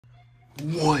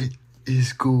What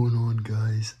is going on,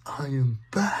 guys? I am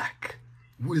back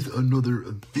with another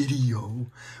video.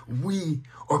 We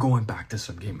are going back to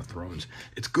some Game of Thrones.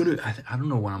 It's gonna, I don't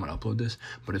know when I'm gonna upload this,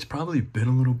 but it's probably been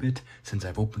a little bit since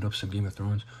I've opened up some Game of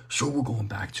Thrones, so we're going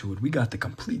back to it. We got the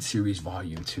complete series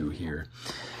volume 2 here.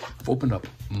 I've opened up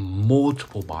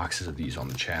multiple boxes of these on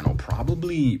the channel,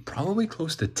 probably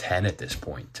close to 10 at this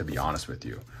point, to be honest with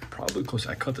you. Probably close.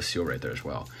 I cut the seal right there as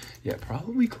well. Yeah,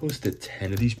 probably close to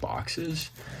 10 of these boxes.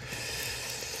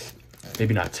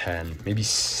 Maybe not 10, maybe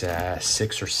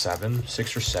 6 or 7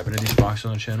 of these boxes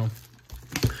on the channel.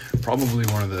 Probably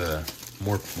one of the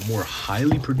more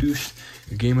highly produced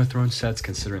Game of Thrones sets,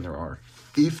 considering there are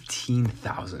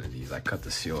 15,000 of these. I cut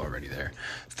the seal already there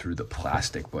through the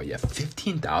plastic, but yeah,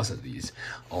 15,000 of these,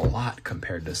 a lot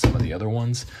compared to some of the other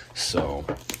ones. So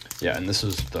yeah, and this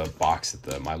is the box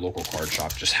that my local card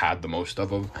shop just had the most of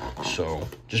them. So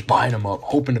just buying them up,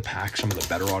 hoping to pack some of the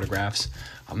better autographs.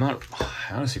 I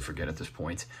honestly forget at this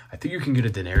point. I think you can get a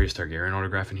Daenerys Targaryen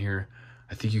autograph in here.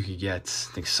 I think you could get,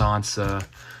 Sansa.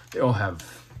 They all have,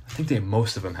 I think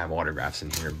most of them have autographs in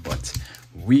here, but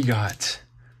we got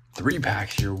 3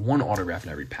 packs here, 1 autograph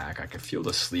in every pack. I can feel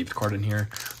the sleeved card in here,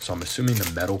 so I'm assuming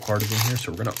the metal card is in here.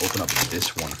 So we're gonna open up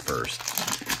this one first.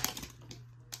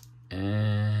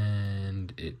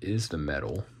 And it is the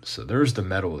metal. So there's the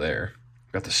metal there.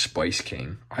 Got the Spice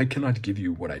King. I cannot give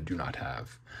you what I do not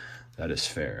have. That is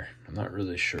fair. I'm not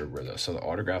really sure where those. So the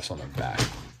autograph's on the back,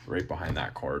 right behind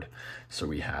that card. So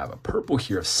we have a purple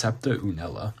here of Septa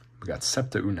Unella. We got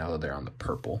Septa Unella there on the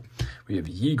purple. We have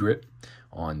Ygritte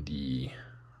on the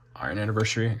Iron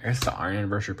Anniversary. I guess the Iron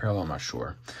Anniversary parallel, I'm not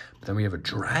sure. But then we have a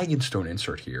Dragonstone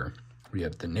insert here. We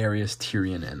have Daenerys,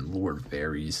 Tyrion, and Lord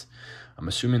Varys. I'm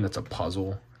assuming that's a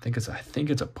puzzle. I think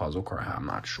it's a puzzle card. I'm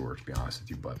not sure, to be honest with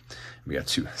you, but we got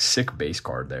 2 sick base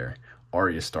card there.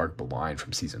 Arya Stark blind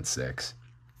from season 6.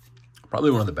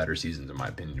 Probably one of the better seasons in my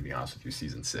opinion, to be honest with you,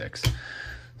 season 6.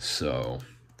 So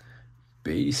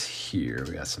base here,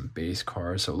 we got some base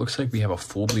cards. So it looks like we have a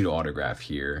full bleed autograph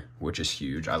here, which is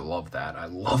huge. I love that. I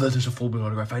love that there's a full bleed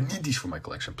autograph. I need these for my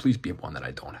collection. Please be one that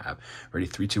I don't have. Ready?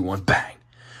 3, 2, 1, bang.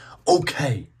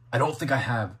 Okay. I don't think I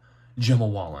have Gemma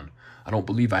Wallen. I don't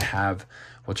believe I have,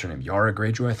 what's her name? Yara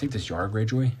Greyjoy. I think this is Yara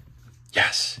Greyjoy.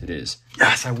 Yes, it is.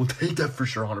 Yes, I will take that for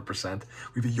sure, 100%.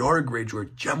 We have a Yara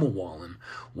Greyjoy, Gemma Wallen,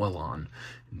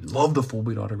 love the full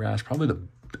bleed autographs.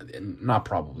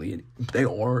 They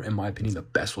are, in my opinion, the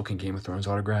best looking Game of Thrones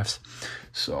autographs.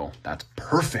 So that's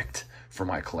perfect for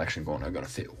my collection going. I'm going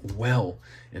to fit well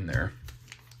in there.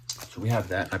 So we have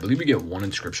that. I believe we get 1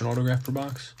 inscription autograph per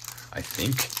box. I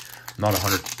think. I'm not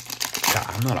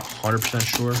 100%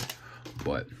 sure,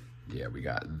 but yeah, we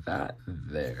got that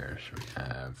there.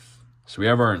 So we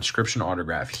have our inscription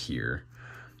autograph here.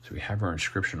 So we have our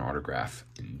inscription autograph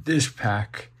in this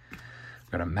pack.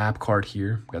 We got a map card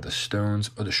here. We got the stones,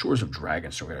 the Shores of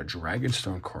Dragonstone. We got a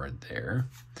Dragonstone card there.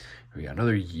 We got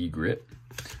another Ygritte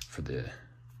for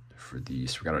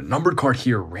these. We got a numbered card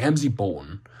here, Ramsay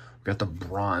Bolton. We got the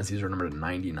bronze. These are numbered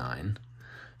 99.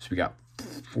 So we got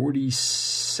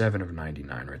 47 of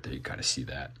 99 right there. You kind of see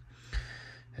that.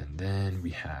 And then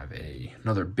we have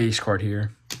another base card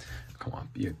here. Come on,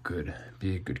 be a good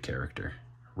character.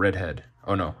 Redhead.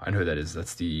 Oh no, I know who that is.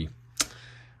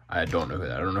 I don't know who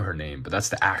that. I don't know her name, but that's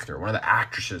the actor. One of the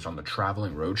actresses on the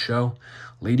Traveling Roadshow,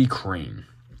 Lady Crane.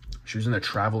 She was in the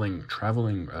Traveling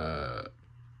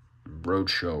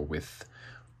Roadshow with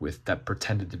that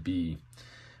pretended to be,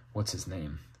 what's his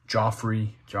name?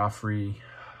 Joffrey.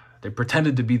 They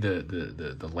pretended to be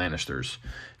the Lannisters.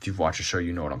 If you've watched the show,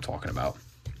 you know what I'm talking about.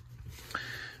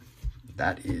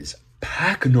 That is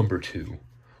pack number 2.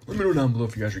 Let me know down below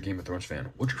if you guys are a Game of Thrones fan.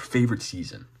 What's your favorite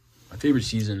season? My favorite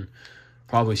season,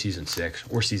 probably season 6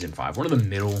 or season 5. One of the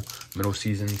middle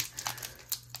seasons.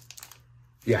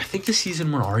 Yeah, I think the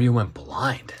season when Arya went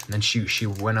blind. And then she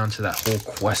went on to that whole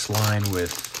quest line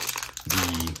with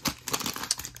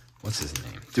what's his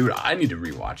name? Dude, I need to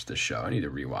rewatch this show.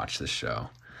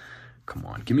 Come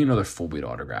on, give me another full bleed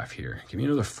autograph here. Give me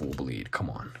another full bleed.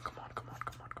 Come on.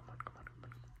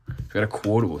 We got a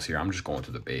quotables here. I'm just going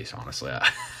to the base, honestly.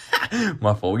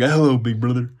 My fault. We got hello, big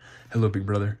brother. Hello, big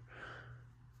brother.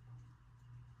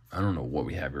 I don't know what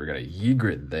we have here. We got a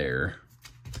Ygritte there.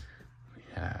 We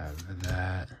have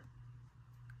that.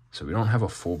 So we don't have a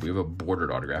full, we have a bordered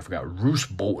autograph. We got Roose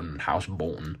Bolton, House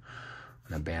Bolton,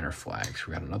 and a banner flag. So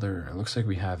we got another, it looks like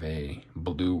we have a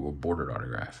blue or bordered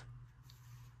autograph.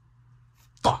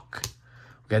 Fuck.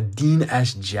 We got Dean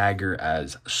S. Jagger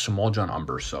as Small John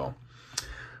Umber. So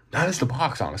that is the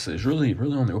box, honestly. It's really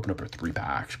only opened up for 3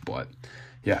 packs, but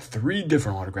yeah, 3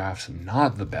 different autographs,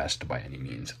 not the best by any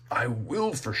means. I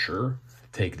will for sure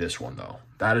take this one, though.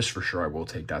 That is for sure I will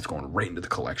take. That's going right into the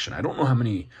collection. I don't know how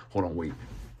many, hold on, wait.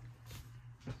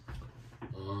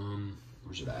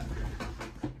 Where's it at?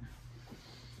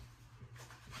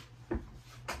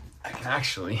 I can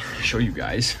actually show you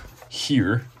guys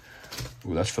here.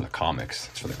 Ooh, that's for the comics.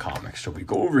 That's for the comics. So we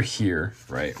go over here,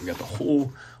 right? We got the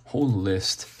whole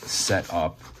list set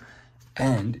up.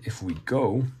 And if we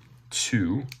go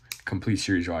to Complete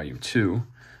Series Volume 2,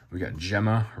 we got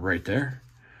Gemma right there.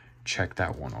 Check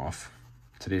that one off.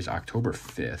 Today's October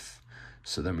 5th.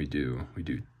 So then we do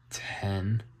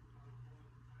 10,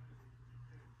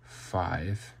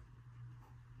 5,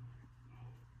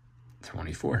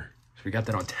 24. So we got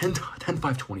that on 10,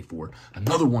 5, 24.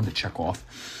 Another one to check off.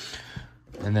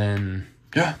 And then,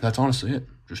 yeah, that's honestly it.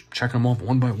 Just checking them off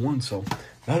one by one. So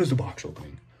that is the box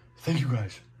opening. Thank you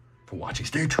guys for watching.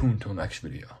 Stay tuned till next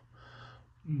video.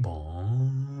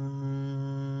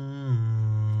 Bye.